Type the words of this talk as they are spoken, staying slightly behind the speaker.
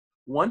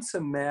once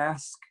a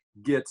mask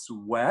gets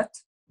wet,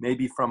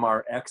 maybe from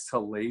our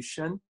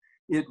exhalation,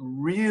 it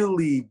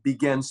really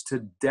begins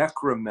to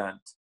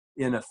decrement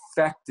in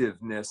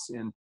effectiveness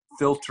in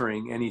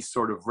filtering any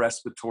sort of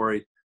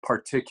respiratory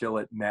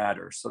particulate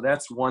matter. So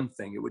that's one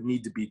thing. It would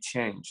need to be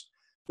changed.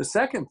 The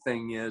second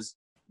thing is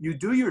you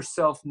do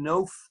yourself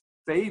no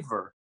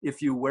favor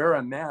if you wear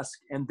a mask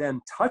and then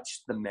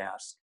touch the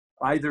mask,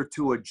 either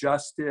to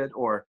adjust it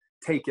or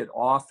take it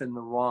off in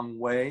the wrong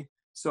way.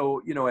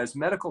 So, as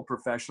medical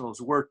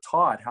professionals, we're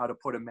taught how to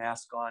put a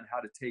mask on, how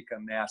to take a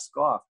mask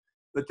off,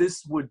 but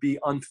this would be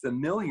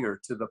unfamiliar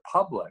to the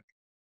public.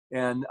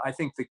 And I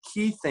think the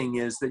key thing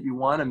is that you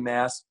want a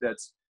mask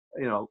that's,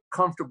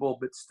 comfortable,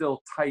 but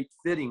still tight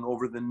fitting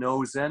over the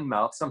nose and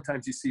mouth.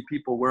 Sometimes you see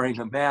people wearing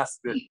a mask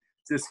that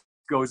just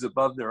goes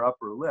above their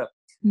upper lip.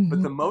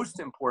 But the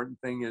most important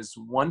thing is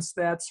once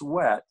that's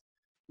wet,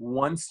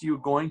 once you're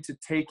going to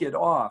take it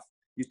off,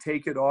 you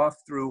take it off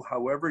through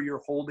however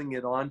you're holding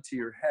it onto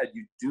your head.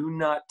 You do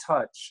not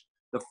touch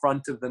the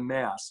front of the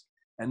mask.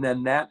 And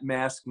then that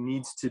mask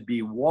needs to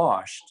be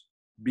washed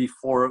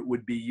before it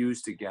would be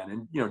used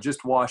again. And,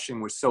 just washing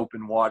with soap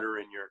and water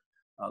in your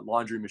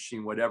laundry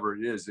machine, whatever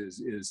it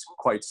is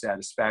quite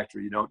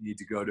satisfactory. You don't need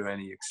to go to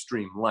any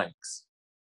extreme lengths.